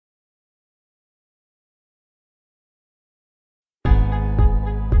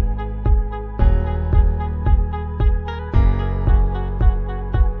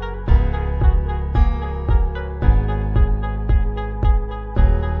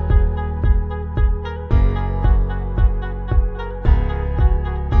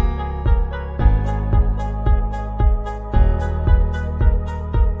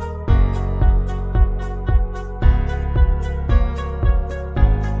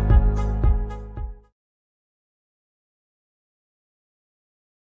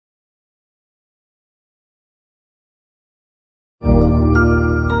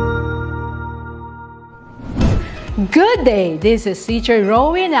Good day, this is Teacher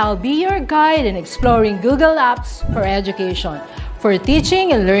Rowan. I'll be your guide in exploring Google Apps for education, for teaching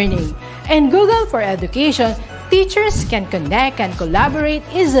and learning. In Google for Education, teachers can connect and collaborate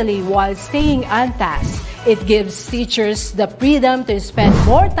easily while staying on task. It gives teachers the freedom to spend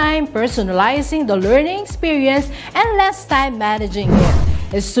more time personalizing the learning experience and less time managing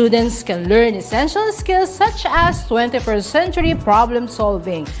it. Students can learn essential skills such as 21st century problem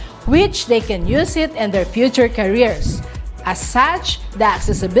solving, which they can use it in their future careers. As such, the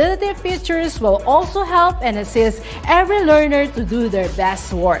accessibility features will also help and assist every learner to do their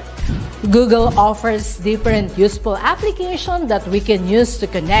best work. Google offers different useful applications that we can use to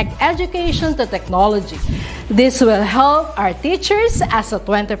connect education to technology. This will help our teachers as a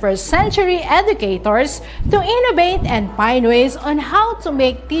 21st century educators to innovate and find ways on how to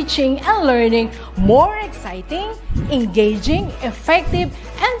make teaching and learning more exciting, engaging, effective,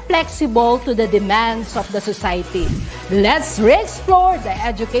 and flexible to the demands of the society. Let's re-explore the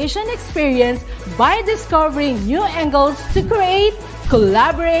education experience by discovering new angles to create,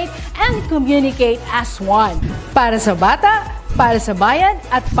 collaborate, and communicate as one. Para sa bata, para sa bayan,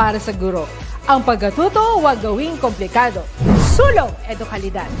 at para sa guro. Ang pagkatuto, huwag gawing komplikado. Sulong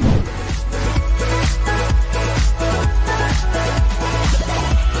edukalidad.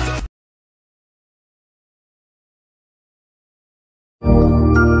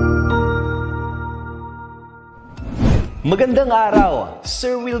 Magandang araw,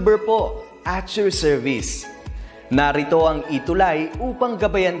 Sir Wilbur po, at your service. Narito ang ETUlay upang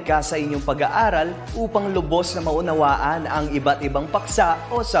gabayan ka sa inyong pag-aaral upang lubos na maunawaan ang iba't ibang paksa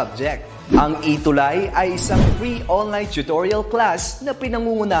o subject. Ang ETUlay ay isang free online tutorial class na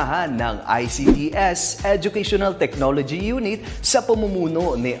pinangungunahan ng ICT's Educational Technology Unit sa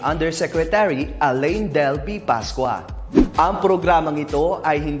pamumuno ni Undersecretary Elaine Del B. Pascua. Ang programang ito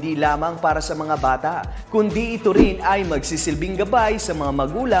ay hindi lamang para sa mga bata, kundi ito rin ay magsisilbing gabay sa mga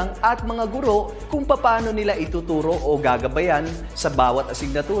magulang at mga guro kung paano nila ituturo o gagabayan sa bawat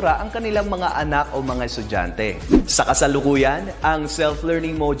asignatura ang kanilang mga anak o mga estudyante. Sa kasalukuyan, ang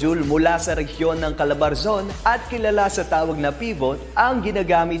self-learning module mula sa rehiyon ng Calabarzon at kilala sa tawag na Pivot ang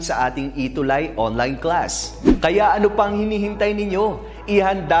ginagamit sa ating ETUlay online class. Kaya ano pang hinihintay ninyo?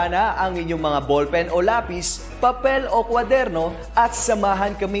 Ihanda na ang inyong mga ballpen o lapis, papel o kwaderno at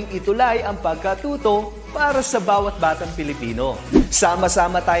samahan kaming itulay ang pagkatuto para sa bawat batang Pilipino.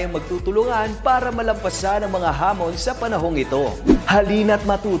 Sama-sama tayong magtutulungan para malampasan ang mga hamon sa panahong ito. Halina't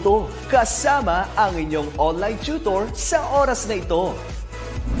matuto kasama ang inyong online tutor sa oras na ito.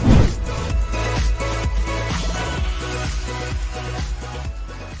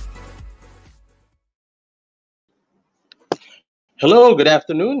 Hello, good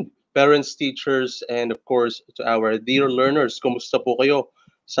afternoon, parents, teachers, and of course, to our dear learners. Kumusta po kayo?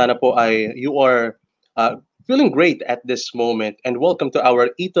 Sana po ay you are feeling great at this moment. And welcome to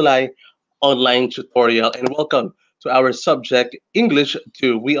our ETUlay online tutorial. And welcome to our subject, English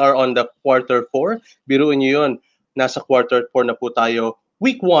 2. We are on the quarter 4. Biruin nyo yun, nasa quarter 4 na po tayo.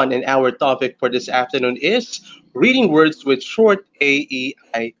 Week 1, and our topic for this afternoon is reading words with short A, E,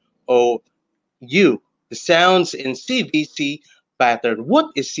 I, O, U. The sounds in CVC pattern.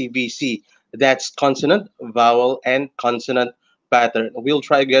 What is CVC? That's consonant, vowel, and consonant pattern. We'll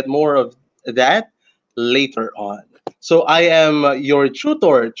try to get more of that later on. So I am your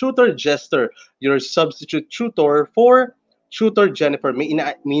tutor Jester, your substitute tutor for Tutor Jennifer. May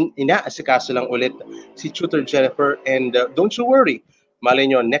inaasikaso lang ulit si Tutor Jennifer, and don't you worry, malay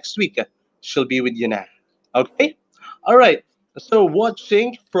nyo, next week she'll be with you na. Okay? All right. So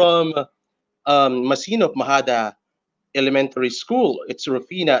watching from Masinop Mahada Elementary School, it's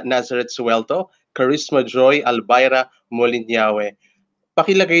Rufina Nazareth Suelto, Charisma Joy Albaira Molinyawe.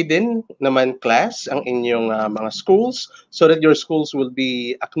 Pakilagay din naman, class, ang inyong mga schools so that your schools will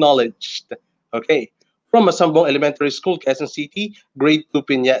be acknowledged. Okay. From Masambong Elementary School, Quezon City, grade 2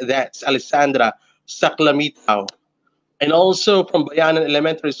 Pinya, that's Alessandra Saclamitao. And also from Bayanan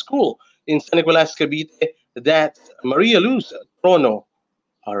Elementary School in San Nicolas, Cavite, that's Maria Luz Trono.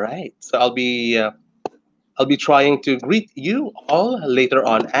 All right. So I'll be trying to greet you all later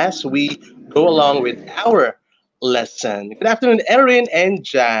on as we go along with our lesson. Good afternoon, Erin and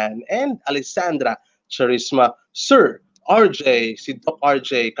Jan and Alessandra Charisma, Sir RJ, si Doc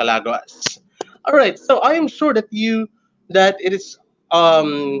RJ Calaguas. All right, so I am sure that it is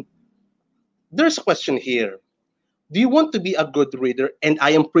there's a question here. Do you want to be a good reader? And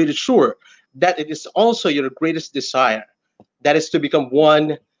I am pretty sure that it is also your greatest desire. That is to become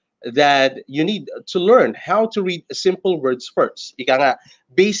one that you need to learn how to read simple words first. Ika nga,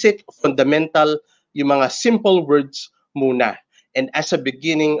 basic, fundamental, yung mga simple words muna. And as a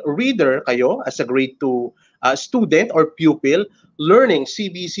beginning reader kayo, as a grade 2 student or pupil, learning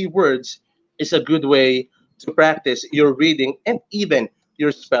CVC words is a good way to practice your reading and even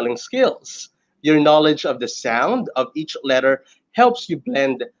your spelling skills. Your knowledge of the sound of each letter helps you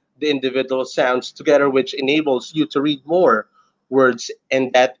blend the individual sounds together, which enables you to read more words.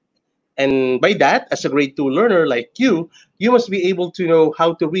 And by that, as a grade 2 learner like you must be able to know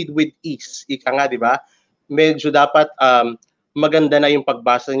how to read with ease. Ika nga, di ba? Medyo dapat maganda na yung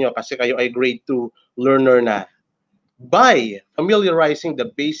pagbasa nyo kasi kayo ay grade 2 learner na. By familiarizing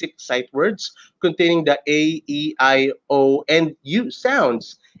the basic sight words containing the A, E, I, O, and U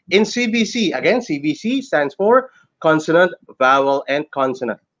sounds in CVC. Again, CVC stands for consonant, vowel, and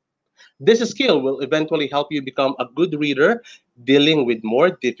consonant. This skill will eventually help you become a good reader dealing with more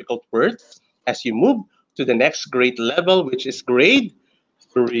difficult words as you move to the next grade level, which is grade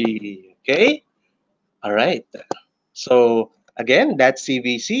 3. Okay? All right. So again, that's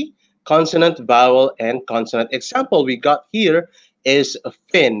CVC, consonant, vowel, and consonant. Example we got here is a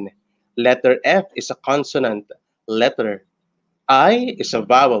fin. Letter F is a consonant letter. I is a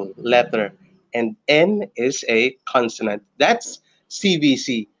vowel letter. And N is a consonant. That's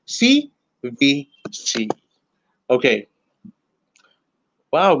CVC. CVC. Okay.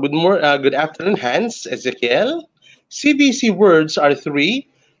 Wow. Good afternoon, Hans, Ezekiel. CVC words are three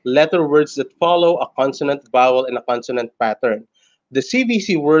letter words that follow a consonant, vowel, and a consonant pattern. The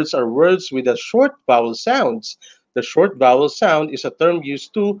CVC words are words with a short vowel sounds. The short vowel sound is a term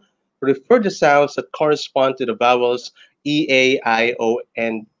used to refer to sounds that correspond to the vowels E, A, I, O,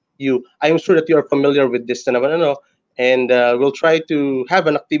 and U. I am sure that you are familiar with this na naman, ano? And we'll try to have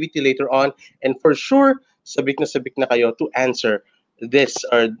an activity later on. And for sure, sabik na kayo to answer this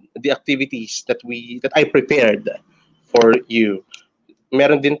are the activities that I prepared for you.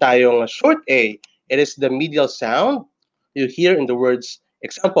 Meron din tayong short A. It is the medial sound you hear in the words.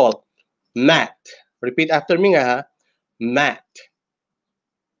 Example, mat. Repeat after me nga ha. Mat.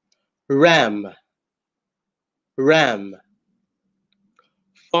 Ram. Ram.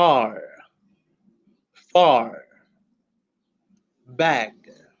 Far. Far. Bag.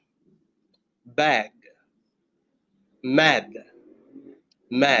 Bag. Mad.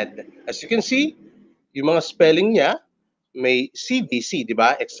 Mad. As you can see, yung mga spelling niya may CVC, di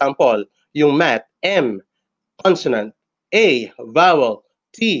ba? Example, yung mat, M, consonant, A, vowel,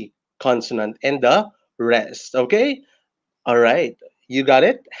 T, consonant, and the rest. Okay? All right. You got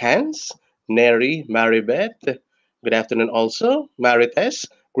it? Hans, Neri, Maribeth. Good afternoon also. Marites,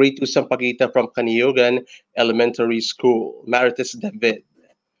 grade 2 Sampaguita from Kaniyugan Elementary School. Marites David.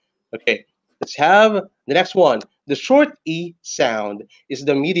 Okay. Let's have the next one. The short E sound is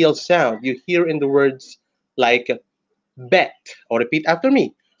the medial sound you hear in the words like bet, or repeat after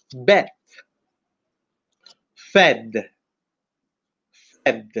me. Bet, fed,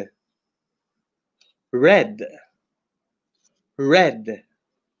 fed, red, red,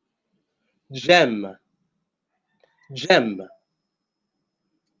 gem, gem,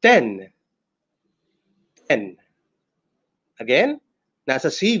 10, 10. Again,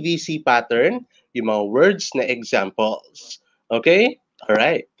 nasa CVC pattern yung mga words na examples. Okay? All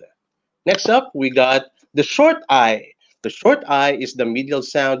right. Next up, we got the short I. The short I is the medial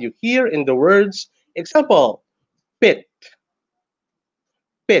sound you hear in the words. Example, pit,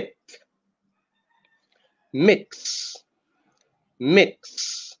 pit, mix,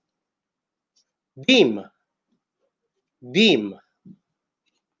 mix, dim, dim,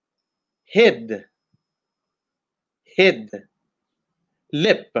 hid, hid,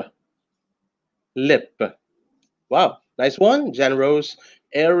 lip, lip. Wow, nice one. Jan Rose,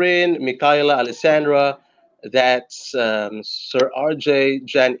 Erin, Michaela, Alessandra. That's Sir RJ,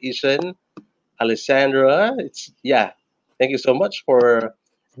 Jan Ishan, Alessandra. Yeah. Thank you so much for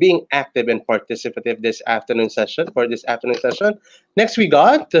being active and participative this afternoon session. Next, we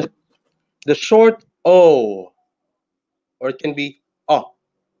got the short O, or it can be O.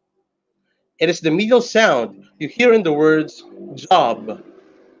 It is the medial sound you hear in the words job,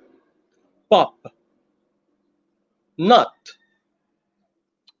 pop, nut,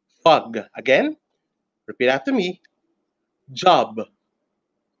 fog. Again, repeat after me. Job,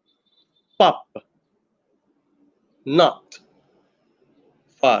 pop, nut,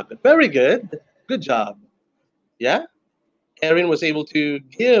 fog. Very good. Good job. Yeah? Erin was able to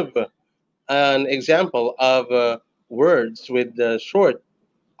give an example of words with the short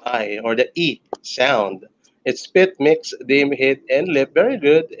I or the E sound. It's spit, mix, dim, hit, and lip. Very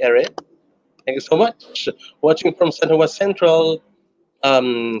good, Erin. Thank you so much. Watching from San Juan Central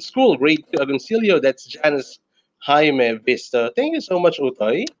School, grade 2 Agoncillo. That's Janice Jaime Vista. Thank you so much,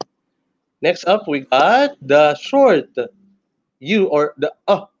 Utoy. Next up, we got the short U or the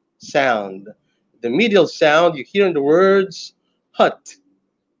sound. The medial sound you hear in the words hut,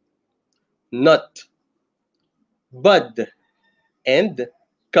 nut, bud, and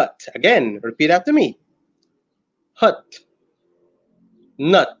cut. Again, repeat after me. Hut,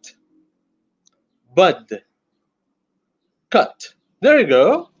 nut, bud, cut. There you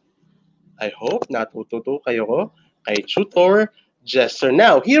go. I hope natututo kayo kay tutor Jester.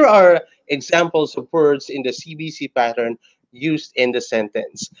 Now, here are examples of words in the CBC pattern used in the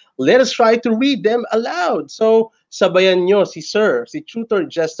sentence. Let us try to read them aloud. So, sabayan nyo si Sir, si tutor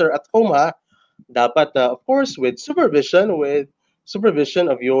Jester at home ha. Dapat, of course, with supervision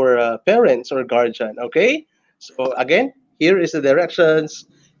of your parents or guardian. Okay? So, again, here is the directions.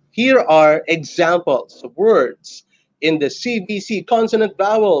 Here are examples of words in the CBC consonant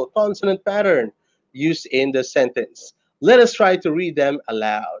vowel consonant pattern used in the sentence. Let us try to read them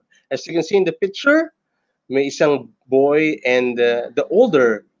aloud. As you can see in the picture, may isang boy and the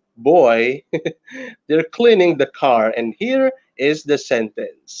older boy, they're cleaning the car. And here is the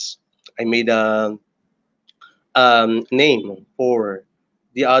sentence. I made a name for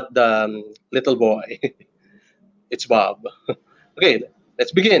the little boy. It's Bob. Okay,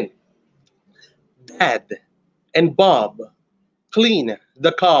 let's begin. Dad and Bob clean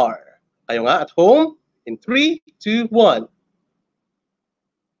the car. Kayo nga at home in 3, 2, 1.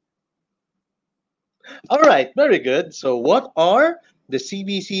 All right, very good. So what are the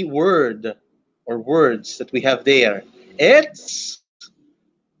CBC word or words that we have there? It's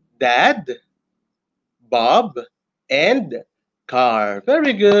dad, Bob, and car.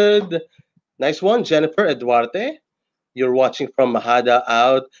 Very good. Nice one, Jennifer Eduarte. You're watching from Mahada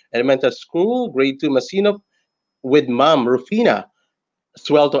Out Elementary School, grade 2 Masinop, with Mom Rufina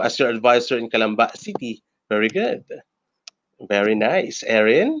Suelto as your advisor in Calamba City. Very good. Very nice.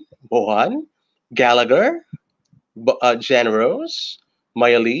 Erin, Bohan, Gallagher, Generos,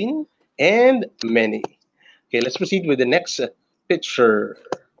 Myelene, and many. Okay, let's proceed with the next picture,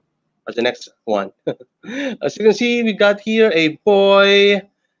 or the next one. As you can see, we got here a boy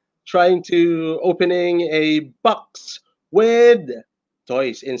trying to opening a box with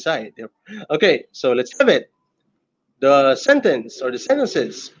toys inside. Okay, so let's have it. The sentence or the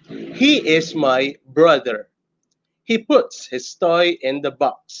sentences. He is my brother. He puts his toy in the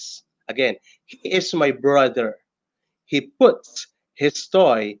box. Again, he is my brother. He puts his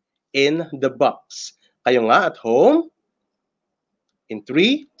toy in the box. Kayo nga at home? In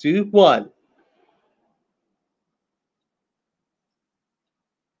 3, 2, 1.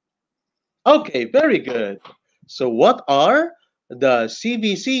 Okay, very good. So what are the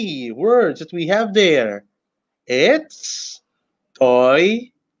CBC words that we have there? It's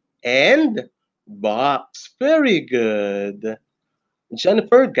toy and box. Very good.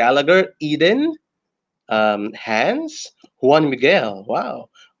 Jennifer, Gallagher, Eden, Hans, Juan Miguel. Wow.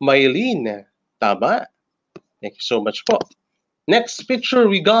 Mylene, tama. Thank you so much po. Next picture,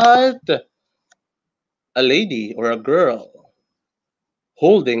 we got a lady or a girl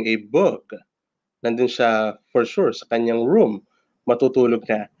holding a book. Nandun siya for sure sa kanyang room. Matutulog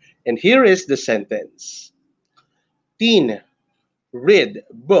na. And here is the sentence. Teen read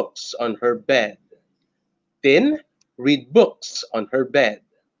books on her bed. Teen read books on her bed.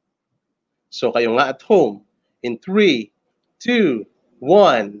 So kayo nga at home in 3, 2,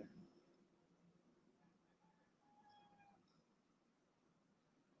 1.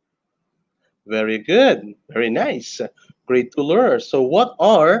 Very good. Very nice. Great to learn. So what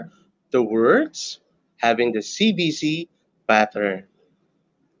are the words having the CBC pattern?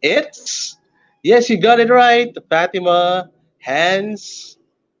 It's, yes, you got it right. Fatima, Hans,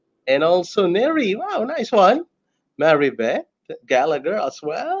 and also Neri. Wow, nice one. Maribeth, Gallagher as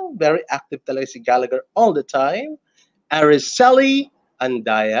well. Very active talaga si Gallagher all the time. Araceli,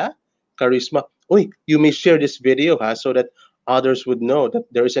 Andaya, Charisma. Uy, you may share this video ha, so that others would know that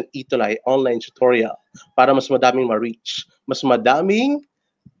there is an ETUlay online tutorial para mas madaming ma-reach. Mas madaming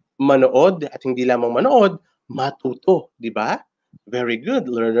manood at hindi lamang manood, matuto, di ba? Very good,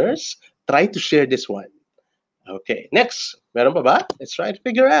 learners. Try to share this one. Okay, next. Meron pa ba? Let's try to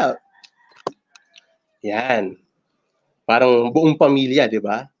figure out. Yan. Parang buong pamilya, di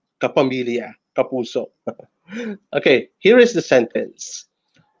ba? Kapamilya, kapuso. Okay, here is the sentence.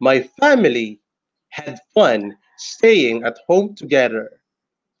 My family had fun staying at home together.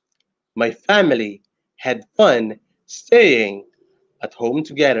 My family had fun staying at home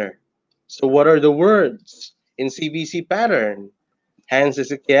together. So what are the words in CBC pattern? Hans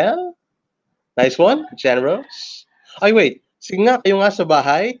Ezekiel? Nice one. Generous? Ay, wait. Sige nga, kayo nga sa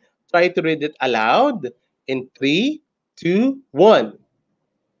bahay. Try to read it aloud in 3, 2, 1.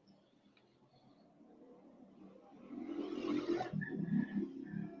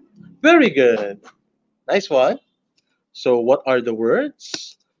 Very good. Nice one. So what are the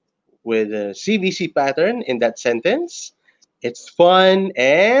words with a CVC pattern in that sentence? It's fun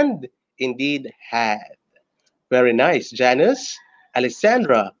and indeed had. Very nice. Janice,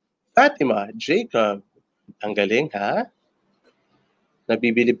 Alessandra, Fatima, Jacob. Ang galing, ha?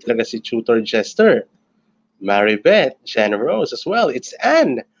 Nabibilib talaga si Tutor Jester. Maribeth, Jan Rose as well. It's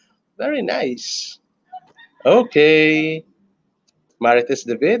Anne. Very nice. Okay. Marites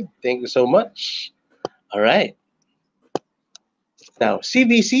David, thank you so much. All right. Now,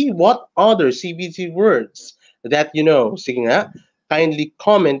 CVC, what other CVC words that you know? Sige nga, kindly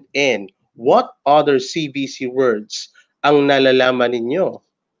comment in what other CVC words ang nalalaman ninyo.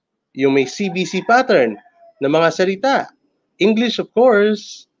 Yung may CVC pattern na mga salita. English, of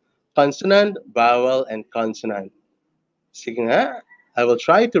course. Consonant, vowel, and consonant. Sige nga, I will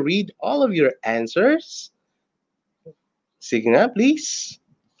try to read all of your answers. Sige nga, please.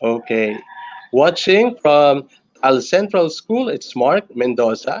 Okay. Watching from Al Central School, it's Mark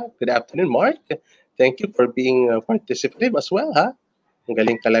Mendoza. Good afternoon, Mark. Thank you for being participative as well, ha? Ang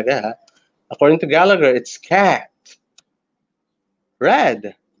galing talaga, ha? According to Gallagher, it's cat.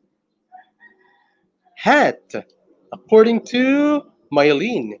 Red. Hat. According to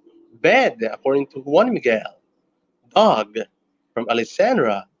Mylene, bed. According to Juan Miguel, dog. From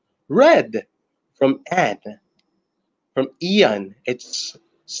Alessandra, red. From Anne. From Ian, it's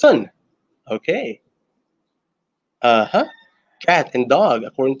sun. Okay. Uh-huh. Cat and dog,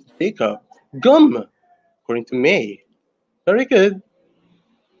 according to Jacob. Gum, according to May. Very good.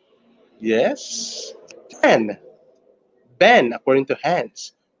 Yes. Ten. Ben, according to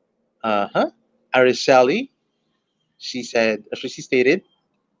Hans. Uh-huh. Araceli, she stated,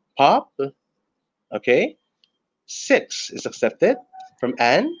 pop. Okay. Six is accepted from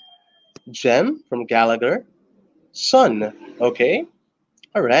Anne. Gem from Gallagher. Sun. Okay.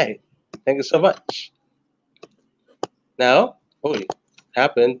 All right. Thank you so much. Now, oh wait,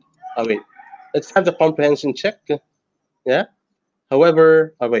 happened. Oh wait, let's have the comprehension check. Yeah.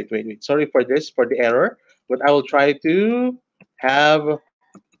 However, oh wait. Sorry for this, for the error, but I will try to have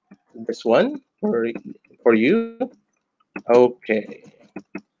this one for you. Okay.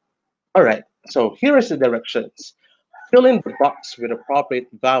 All right. So here is the directions. Fill in the box with appropriate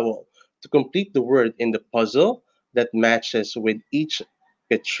vowel to complete the word in the puzzle that matches with each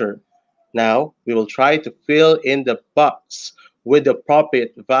picture. Now, we will try to fill in the box with the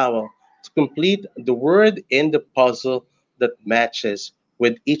appropriate vowel to complete the word in the puzzle that matches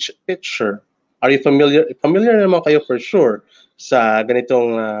with each picture. Are you familiar? Familiar naman kayo for sure sa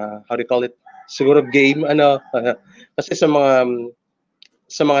ganitong, how do you call it? Siguro game, ano? Kasi sa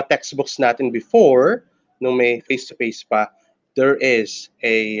mga textbooks natin before, nung may face-to-face pa, there is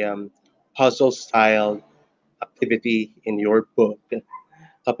a puzzle-style activity in your book.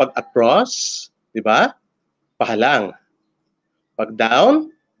 Kapag across, di ba? Pahalang. Pag down,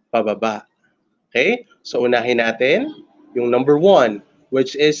 pababa. Okay? So unahin natin yung number one,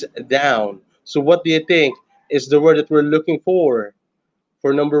 which is down. So what do you think is the word that we're looking for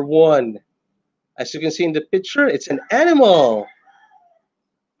number one? As you can see in the picture, it's an animal.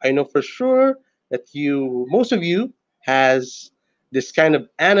 I know for sure that most of you has this kind of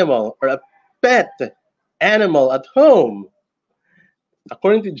animal or a pet animal at home.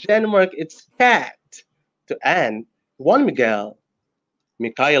 According to Denmark, it's cat. To Anne, Juan Miguel,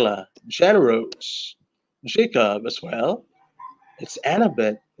 Michaela, Jan Rose, Jacob as well. It's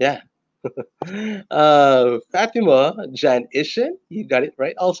Annabeth, yeah. Fatima, Jan Ishin, you got it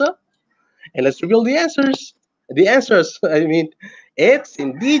right also. And let's reveal the answers. The answers, I mean, it's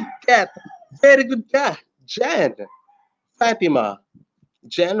indeed cat. Very good cat. Jan, Fatima,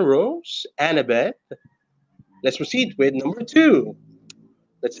 Jan Rose, Annabeth. Let's proceed with number two.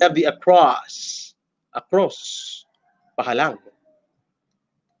 Let's have the across. Across. Pahalang.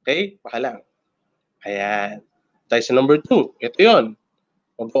 Okay? Pahalang. Ayan. Tayo sa number two. Ito yun.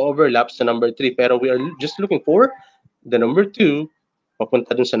 Mag-overlap sa number three. Pero we are just looking for the number two.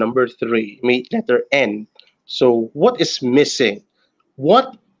 Papunta dun sa number three. May letter N. So, what is missing?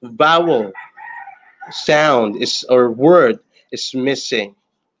 What vowel sound or word is missing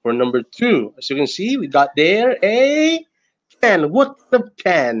for number two? As you can see, we got there a can. What kind of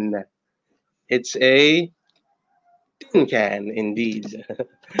can? It's a tin can, indeed.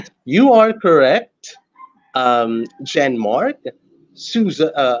 You are correct. Jen Mark,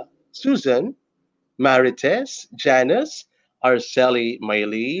 Susan, Marites, Janice, Arceli,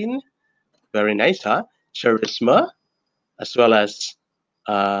 Mylene. Very nice, huh? Charisma, as well as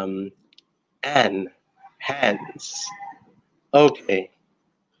Anne, Hans. Okay.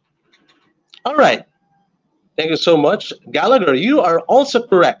 All right. Thank you so much. Gallagher, you are also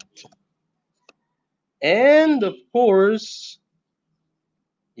correct. And of course,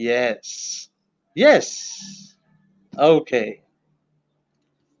 yes. Yes. Okay.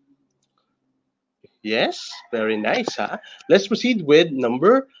 Yes. Very nice, huh? Let's proceed with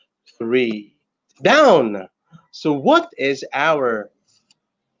number 3. Down. So what is our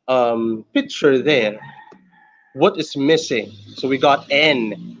picture there? What is missing? So we got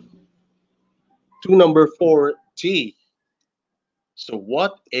N to number 4, T. So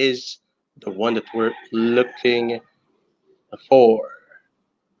what is the one that we're looking for?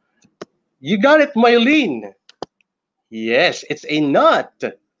 You got it, Mylene. Yes, it's a nut.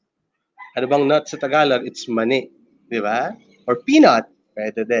 Ano bang nut sa Tagalog? It's mani. Di ba? Or peanut.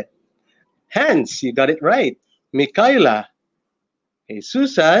 Pwede din. Hans, you got it right. Michaela. Hey,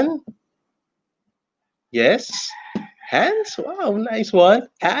 Susan. Yes. Hans? Wow, nice one.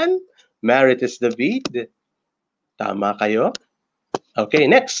 Anne. Marites David. Tama kayo. Okay,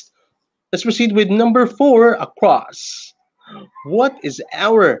 next. Let's proceed with number 4, across. What is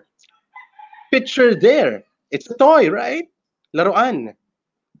our picture there? It's a toy, right? Laruan.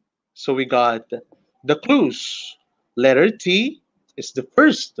 So we got the clues. Letter T is the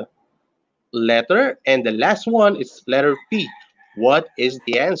first letter, and the last one is letter P. What is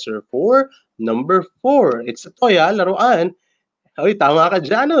the answer for number 4? It's a toy, laruan. Oy, tama ka,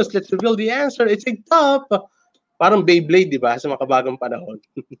 Janus. Let's reveal the answer. It's a top. Parang Beyblade, di ba? Sa makabagong panahon.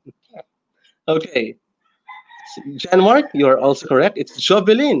 Okay. Jan Mark, you are also correct. It's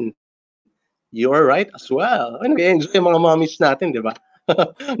Jovelyn. You are right as well. Ay, nag-enjoy yung mga mommies natin, di ba?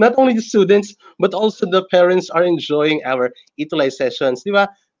 Not only the students, but also the parents are enjoying our ETUlay sessions, di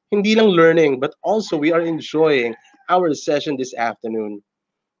ba? Hindi lang learning, but also we are enjoying our session this afternoon.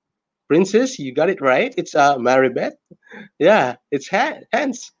 Princess, you got it right. It's Maribeth. Yeah, it's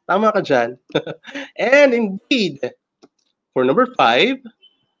Hans. Tama ka dyan. And indeed, for number 5,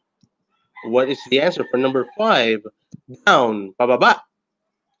 what is the answer for number 5? Down, pababa.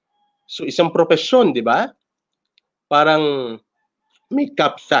 So isang profesyon, di ba? Parang may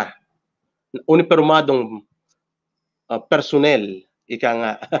cap siya. Unipermadong personnel, ika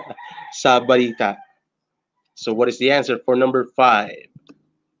nga, sa balita. So what is the answer for number 5?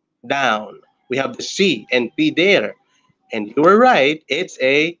 Down. We have the C and P there. And you were right, it's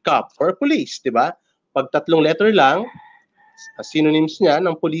a cop or police, di ba? Pag tatlong letter lang, synonyms niya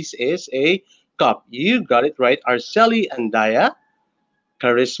ng police is a cop. You got it right. Arceli Andaya,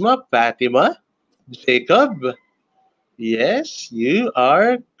 Charisma, Fatima, Jacob. Yes, you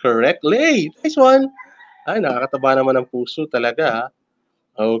are correct. Lay, nice one. Ay, nakakataba naman ng puso talaga.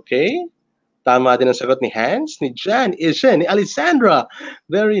 Okay. Tama din ang sagot ni Hans, ni Jan, Ishen, ni Alessandra.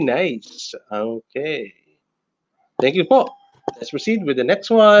 Very nice. Okay. Thank you po. Let's proceed with the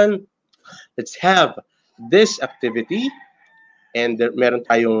next one. Let's have this activity. And meron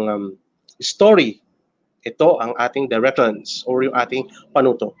tayong story. Ito ang ating directions or yung ating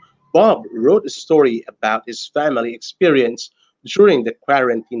panuto. Bob wrote a story about his family experience during the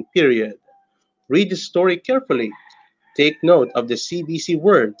quarantine period. Read the story carefully. Take note of the CBC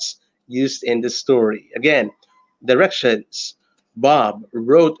words used in the story. Again, directions. Bob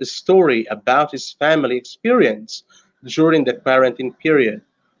wrote a story about his family experience during the quarantine period.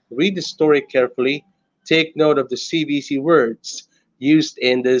 Read the story carefully. Take note of the CBC words used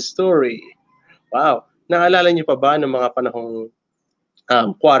in the story. Wow. Naalala niyo pa ba ng mga panahong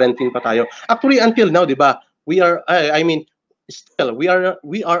quarantine pa tayo? Actually, until now, di ba? We are, still, we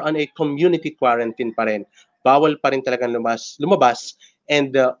are on a community quarantine pa rin. Bawal pa rin talagang lumabas.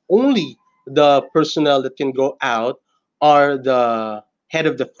 And only the personnel that can go out are the head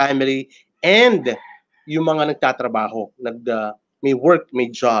of the family and yung mga nagtatrabaho, may work, may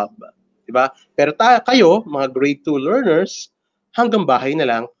job. Diba? Pero kayo, mga grade 2 learners, hanggang bahay na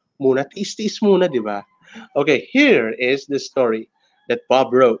lang, muna, tiis-tiis muna, diba? Okay, here is the story that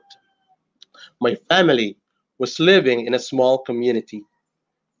Bob wrote. My family was living in a small community.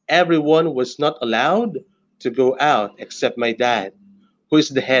 Everyone was not allowed to go out except my dad, who is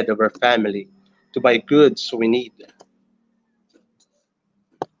the head of our family, to buy goods we need.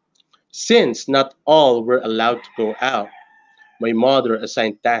 Since not all were allowed to go out, my mother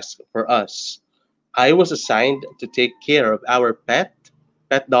assigned tasks for us. I was assigned to take care of our pet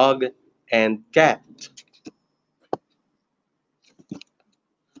dog, and cat.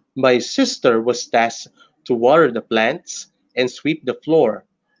 My sister was tasked to water the plants and sweep the floor,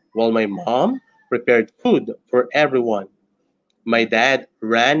 while my mom prepared food for everyone. My dad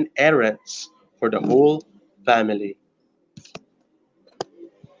ran errands for the whole family.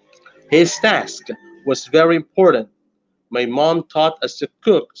 His task was very important. My mom taught us to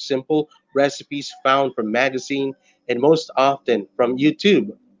cook simple recipes found from magazine, and most often from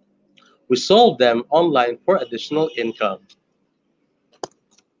YouTube. We sold them online for additional income.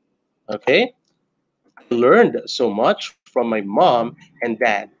 Okay? I learned so much from my mom and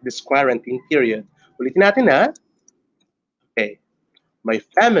dad this quarantine period. Ulitin natin ha? Okay. My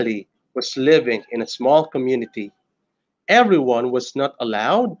family was living in a small community. Everyone was not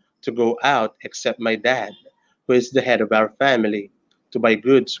allowed to go out except my dad, who is the head of our family, to buy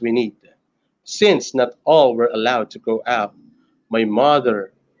goods we need. Since not all were allowed to go out, my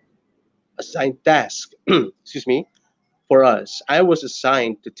mother assigned tasks, excuse me, for us. I was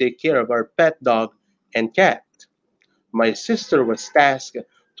assigned to take care of our pet dog and cat. My sister was tasked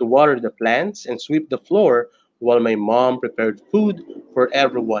to water the plants and sweep the floor while my mom prepared food for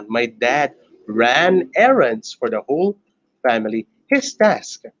everyone. My dad ran errands for the whole family. His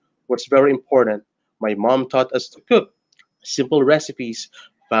task was very important. My mom taught us to cook simple recipes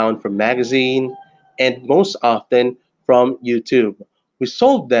found from magazine and most often from YouTube. We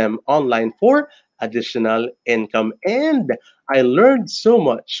sold them online for additional income and I learned so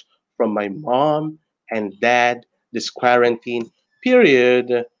much from my mom and dad this quarantine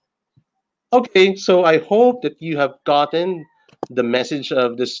period. Okay, so I hope that you have gotten the message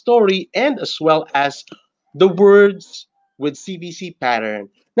of the story and as well as the words with CBC pattern.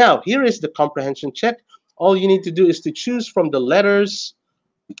 Now, here is the comprehension check. All you need to do is to choose from the letters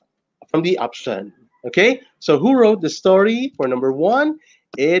from the option. Okay, so who wrote the story for number one?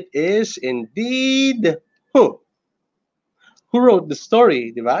 It is indeed who? Who wrote the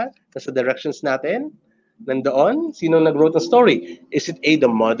story, di ba? Nasa directions natin. Nandoon, sino nag-wrote the story? Is it A, the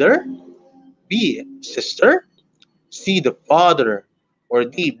mother, B, sister, C, the father, or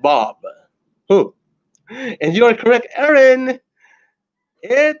D, Bob? Who? And you are correct, Aaron.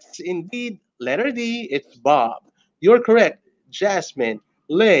 It's indeed letter D. It's Bob. You're correct, Jasmine,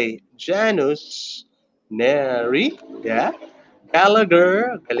 Lay, Janus, Neri, yeah,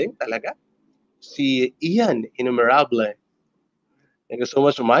 Gallagher, galing talaga. Si Ian Innumerable. Thank you so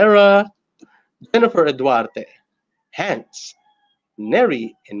much, Myra, Jennifer Eduarte, Hans,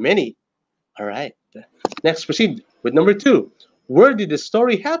 Neri, and many. All right. Next, proceed with number two. Where did the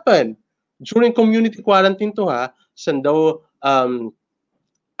story happen? During community quarantine to ha, saan daw,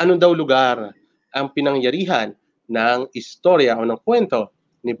 anong daw lugar ang pinangyarihan ng istorya o ng kwento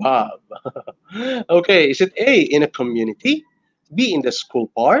ni Bob? Okay, is it A, in a community, B, in the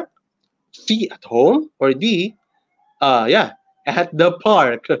school park, C, at home, or D, yeah, at the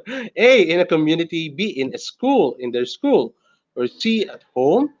park? A, in a community, B, in a school, in their school, or C, at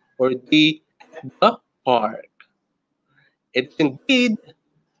home, or D, at the park? It's indeed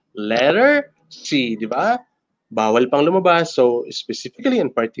letter C, di ba? Bawal pang lumabas. So, specifically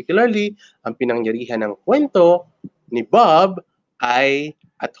and particularly, ang pinangyarihan ng kwento ni Bob ay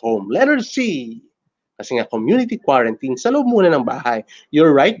at home. Letter C. Kasi nga, community quarantine sa loob muna ng bahay.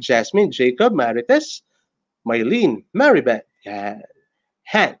 You're right, Jasmine, Jacob, Marites, Mylene, Maribeth, yeah.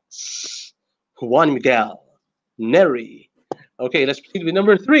 Hans, Juan Miguel, Neri. Okay, let's proceed with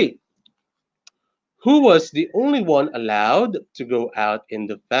number three. Who was the only one allowed to go out in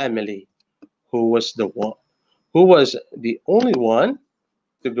the family? Who was the one? Who was the only one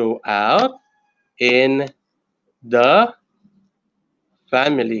to go out in the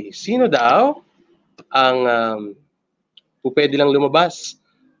family? Sino daw ang pwede lang lumabas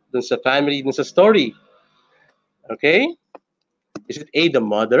dun sa family, dun sa story? Okay? Is it A, the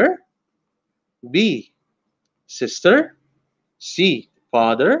mother, B, sister, C,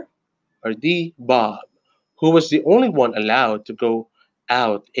 father, or D, Bob? Who was the only one allowed to go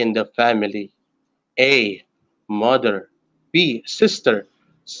out in the family? A, mother, B, sister,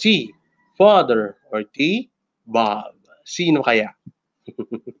 C, father, or D, Bob? Sino kaya?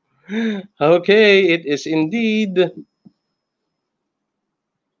 Okay, it is indeed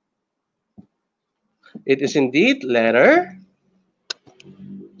letter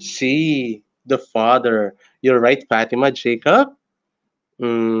C, the father. You're right, Fatima, Jacob,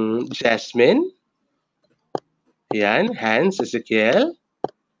 Jasmine, yan, Hans, Ezekiel.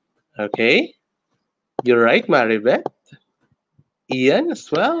 Okay, you're right, Maribeth. Ian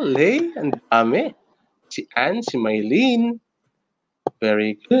as well, Lay, and dami. Si Anne, si Mylene.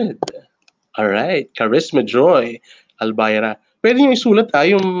 Very good. All right, Charisma Joy, Albayra. Pwede nyo isulat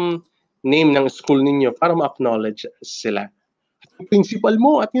yung name ng school ninyo para ma-acknowledge sila. At yung principal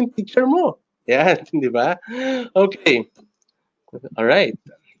mo at yung teacher mo. Yan, di ba? Okay. All right.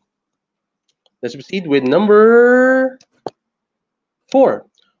 Let's proceed with number 4.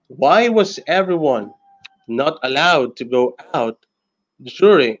 Why was everyone not allowed to go out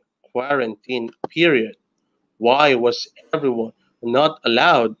during quarantine period? Why was everyone not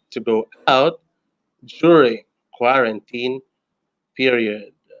allowed to go out during quarantine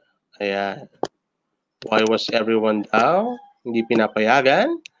period. Ayan. Why was everyone daw hindi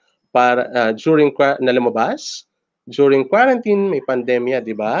pinapayagan para na lumabas? During quarantine, may pandemya,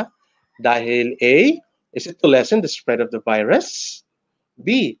 di ba? Dahil A, is it to lessen the spread of the virus?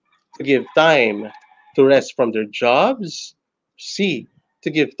 B, to give time to rest from their jobs? C, to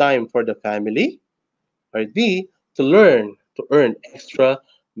give time for the family? Or D, to learn to earn extra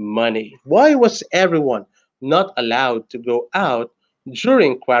money? Why was everyone not allowed to go out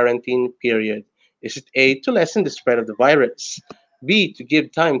during quarantine period? Is it A, to lessen the spread of the virus? B, to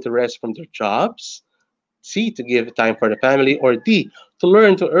give time to rest from their jobs? C, to give time for the family? Or D, to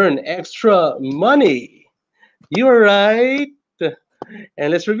learn to earn extra money? You're right. And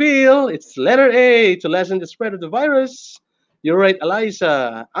let's reveal it's letter A, to lessen the spread of the virus. You're right,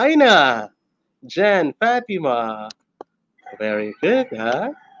 Eliza. Aina. Jen, Fatima. Very good, ha?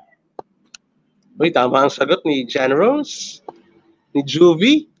 Uy, tama ang sagot ni Jan Rose, ni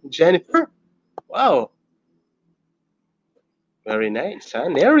Juvie, Jennifer. Wow. Very nice, ha?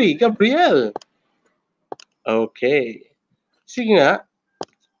 Neri, Gabriel. Okay. Sige nga.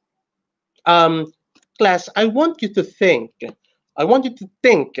 Class, I want you to think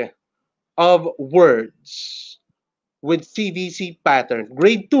of words with CVC pattern.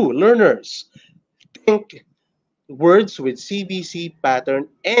 Grade 2 learners, think words with CVC pattern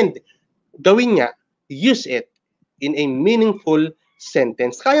and gawin nga, use it in a meaningful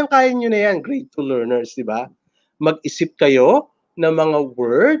sentence. Kayang-kaya nyo na yan, grade 2 learners, di ba? Mag-isip kayo ng mga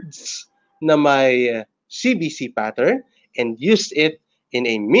words na may CVC pattern and use it in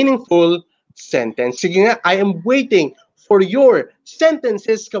a meaningful sentence. Sige nga, I am waiting for your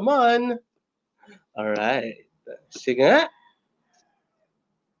sentences. Come on. All right. Sige nga.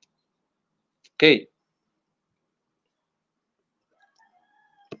 Okay.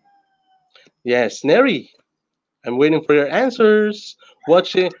 Yes, Neri. I'm waiting for your answers.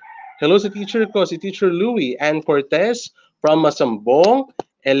 Watching. Hello sa teacher ko, si Teacher Louie Ann Cortez from Masambong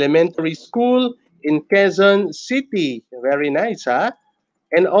Elementary School in Quezon City. Very nice, ha?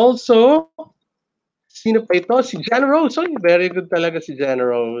 And also, sino pa ito? Si Jan Rose. Oh, very good talaga si Jan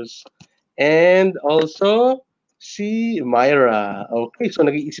Rose. And also, si Myra. Okay, so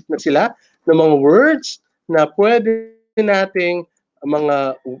nag-iisip na sila ng mga words na pwede nating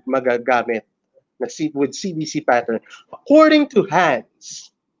mga magagamit with CBC pattern. According to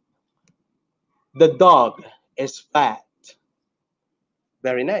Hans, the dog is fat.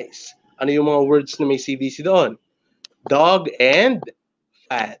 Very nice. Ano yung mga words na may CBC doon? Dog and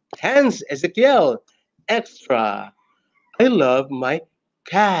fat. Hans Ezekiel, extra. I love my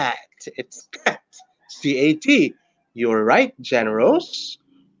cat. It's cat. C-A-T. You're right, Generous.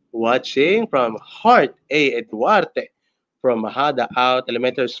 Watching from Heart A. Eduarte from Mahada Out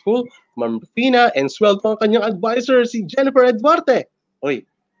Elementary School, Ma'am Fina, and swelled po ang kanyang advisor, si Jennifer Eduarte. Uy,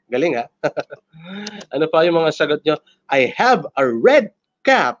 galing ha? Ano pa yung mga sagot nyo? I have a red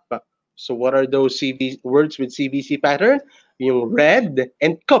cap. So what are those words with CBC pattern? Yung red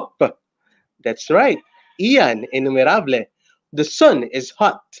and cup. That's right. Ian, enumerable. The sun is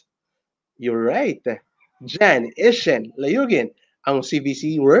hot. You're right. Jan, Ishen, Layugin. Ang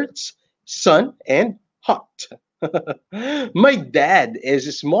CBC words, sun and hot. My dad is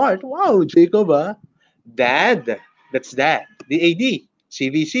smart. Wow, Jacob, ah. Dad. That's dad. D-A-D.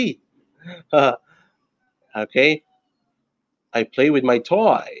 CBC. Okay. I play with my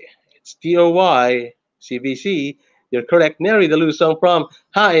toy. It's T-O-Y. CBC. You're correct. Neri Dalusong from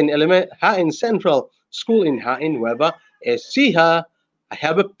Hain Central School in Hain, Nueva Ecija. I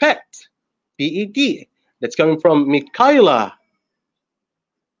have a pet. P-E-T. That's coming from Micaela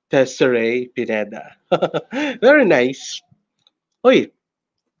Tesseray Pineda. Very nice. Uy,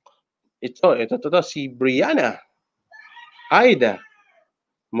 ito, si Brianna Aida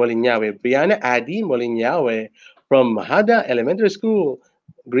Molinyawe. Brianna Adi Molinyawe from Mahada Elementary School.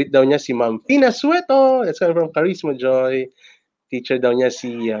 Greet daw niya si Ma'am Pina Sueto. That's coming from Charisma Joy. Teacher daw niya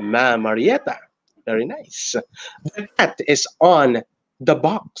si Ma'am Marietta. Very nice. The cat is on the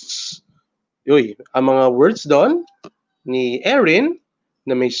box. Uy, ang mga words doon ni Erin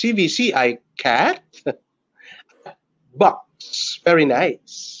na may CVC ay cat, box. Very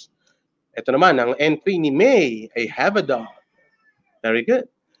nice. Ito naman, ang entry ni May, I have a dog. Very good.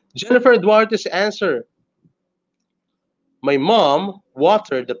 Jennifer Duarte's answer, my mom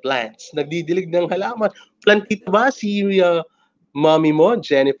watered the plants. Nagdidilig ng halaman. Plantita ba si mommy mo,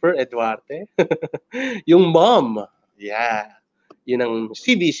 Jennifer Eduarte? Yung mom. Yeah. Yun ang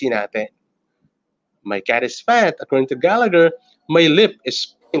CVC natin. My cat is fat. According to Gallagher, my lip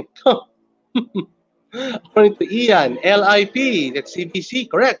is pink. According to Ian, LIP, that's CBC,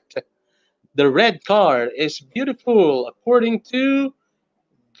 correct. The red car is beautiful, according to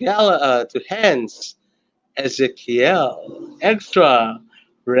to Hans, Ezekiel, extra,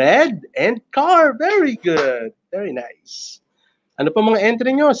 red, and car. Very good. Very nice. Ano pa mga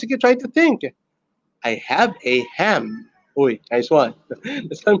entry nyo? Sige, try to think. I have a ham. Uy, nice one.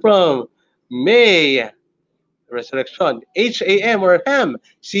 This come from May Resurrection. Ham or ham.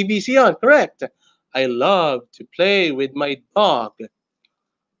 CBC on, correct. I love to play with my dog.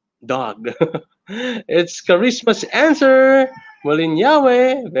 Dog. It's Charisma's answer.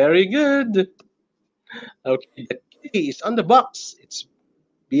 Molinyawe. Very good. Okay, the kitty is on the box. It's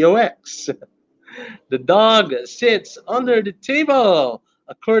BOX. The dog sits under the table,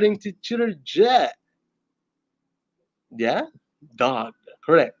 according to Tutor Jet. Yeah, dog.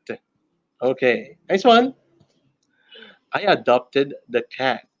 Correct. Okay, nice one. I adopted the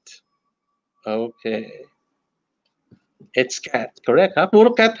cat. Okay. It's cat. Correct, huh?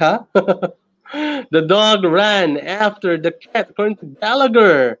 Puro cat, huh? The dog ran after the cat, according to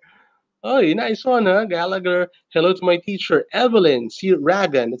Gallagher. Oh, nice one, huh? Gallagher. Hello to my teacher, Evelyn C.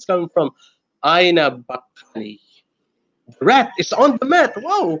 Ragan. It's coming from Aina Bakani. The rat is on the mat.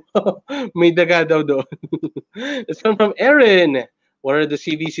 Wow! May daga daw doon. It's coming from Erin. What are the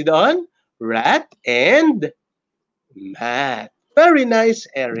CBC doon? Rat and mat. Very nice,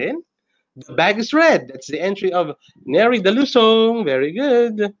 Erin. The bag is red. That's the entry of Neri Dalusong. Very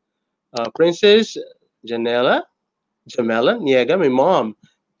good. Princess Jamela Niega, my mom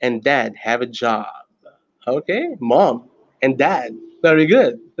and dad have a job. Okay, mom and dad. Very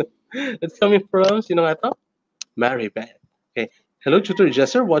good. It's coming from, sino nga to? Maribeth. Okay. Hello, Tutor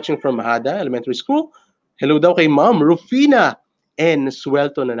Jesser, watching from Mahada Elementary School. Hello daw kay Ma'am Rufina and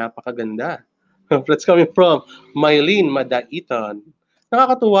Suelto na napakaganda. That's coming from Mylene Madaitan.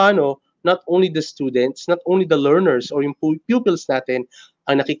 Nakakatuwa, no? Not only the students, not only the learners or yung pupils natin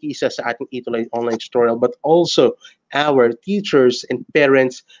ang nakikiisa sa ating ETUlay online tutorial, but also our teachers and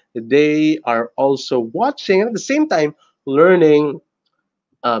parents. They are also watching and at the same time learning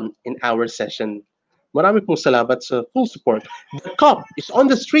in our session. Marami pong salamat sa full support. The cop is on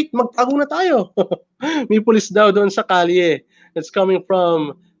the street. Magtago na tayo. May pulis daw doon sa kalye. It's coming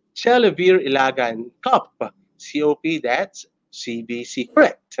from Chelevere Ilagan. Cop. C-O-P, that's CBC.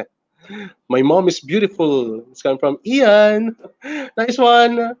 Correct. My mom is beautiful. It's coming from Ian. Nice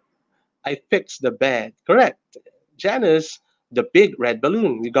one. I fixed the bed. Correct. Janice, the big red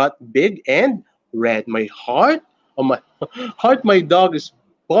balloon. We got big and red. My heart, my dog is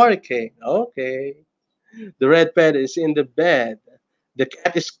barking. Okay. The red pet is in the bed. The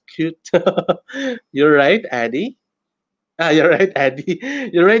cat is cute. You're right, Addie. You're right, Addie.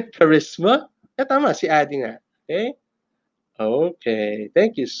 You're right, Charisma. Tama, si Addie nga. Okay? Okay.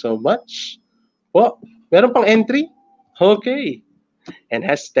 Thank you so much. Oh, meron pang entry? Okay. And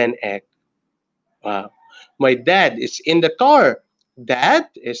has 10 egg. Wow. My dad is in the car. Dad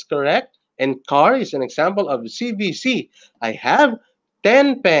is correct. And car is an example of CBC. I have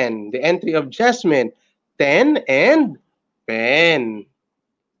 10 pen. The entry of Jasmine. 10 and pen.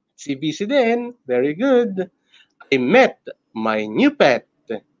 CBC din. Very good. I met my new pet.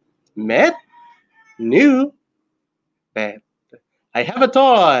 Met new pet. I have a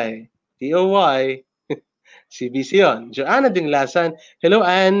toy. T-O-Y. CBC yun. Joanna Dinglasan. Hello,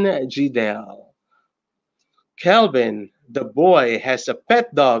 Anne Gidel. Calvin, the boy has a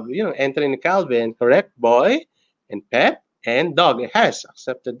pet dog. You know, entering Calvin, correct? Boy and pet and dog. It has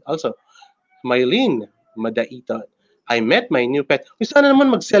accepted also. Mylene Madaitan. I met my new pet. Uy, sana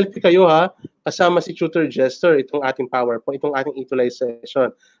naman mag-selfie kayo ha. Kasama si Tutor Jester, itong ating PowerPoint, itong ating ETUlay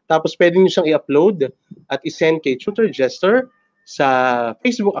session. Tapos pwede nyo siyang i-upload at i-send kay Tutor Jester sa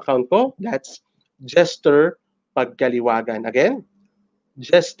Facebook account ko. That's Jester Pagkaliwagan. Again,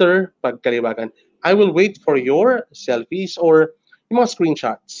 Jester Pagkaliwagan. I will wait for your selfies or yung mga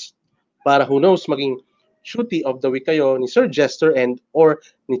screenshots para who knows maging shooty of the week kayo ni Sir Jester and or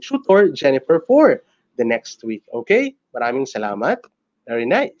ni Tutor Jennifer for the next week. Okay? Maraming salamat. Very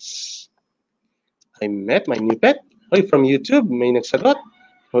nice. I met my new pet. Okay, from YouTube, may nagsagot.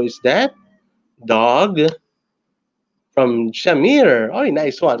 Who is that? Dog. From Shamir. Oh,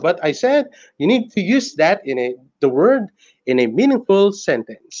 nice one. But I said you need to use that the word in a meaningful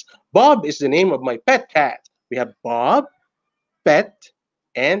sentence. Bob is the name of my pet cat. We have Bob, pet,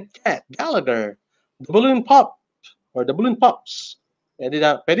 and cat. Gallagher. The balloon pop or the balloon pops.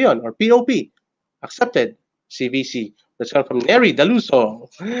 Pwede yun. Or POP. Accepted. CBC. Let's come from Neri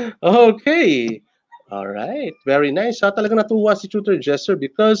Daluso. Okay. All right. Very nice. Talaga natuwa si Tutor Jester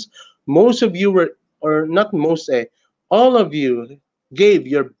because most of you were, or not most all of you gave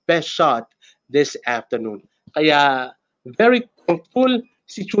your best shot this afternoon. Kaya very thankful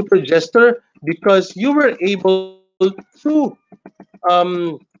si Tutor Jester because you were able to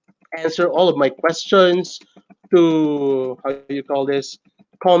answer all of my questions, to, how you call this,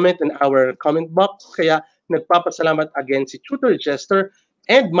 comment in our comment box. Kaya nagpapasalamat again si Tutor Jester.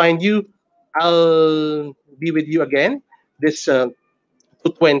 And mind you, I'll be with you again this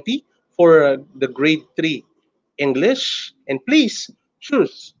 2:20 for the grade 3 English. And please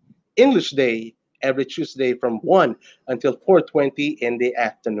choose English Day every Tuesday from 1 until 4:20 in the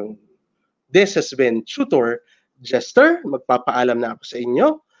afternoon. This has been Tutor Jester. Magpapaalam na ako sa inyo.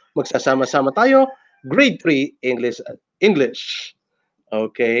 Magsasama-sama tayo. Grade 3 English.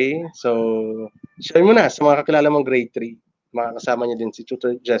 Okay? So, share mo na sa mga kakilala mong grade 3. Makakasama niyo din si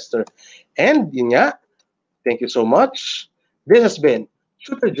Tutor Jester. And yun nga, thank you so much. This has been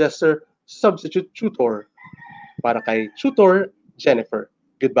Tutor Jester Substitute Tutor para kay Tutor Jennifer.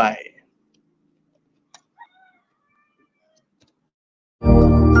 Goodbye.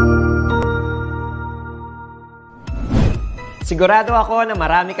 Sigurado ako na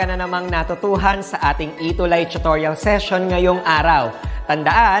marami ka na namang natutuhan sa ating ETUlay tutorial session ngayong araw.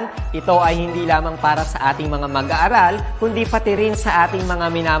 Tandaan, ito ay hindi lamang para sa ating mga mag-aaral, kundi pati rin sa ating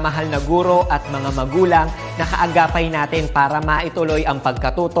mga minamahal na guro at mga magulang na kaagapay natin para maituloy ang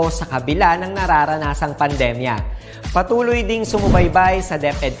pagkatuto sa kabila ng nararanasang pandemya. Patuloy ding sumubaybay sa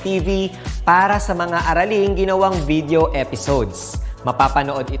DepEd TV para sa mga araling ginawang video episodes.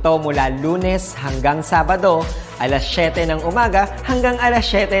 Mapapanood ito mula Lunes hanggang Sabado, alas 7 ng umaga hanggang alas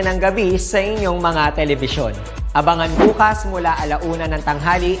 7 ng gabi sa inyong mga telebisyon. Abangan bukas mula 1:00 ng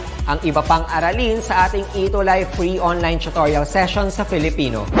tanghali ang iba pang aralin sa ating ETUlay free online tutorial session sa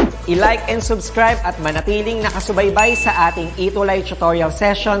Filipino. I-like and subscribe at manatiling nakasubaybay sa ating ETUlay tutorial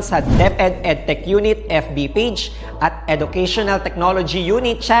session sa DepEd Edtech Unit FB page at Educational Technology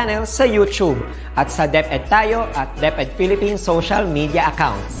Unit channel sa YouTube at sa DepEd Tayo at DepEd Philippines social media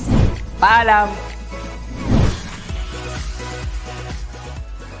accounts. Paalam!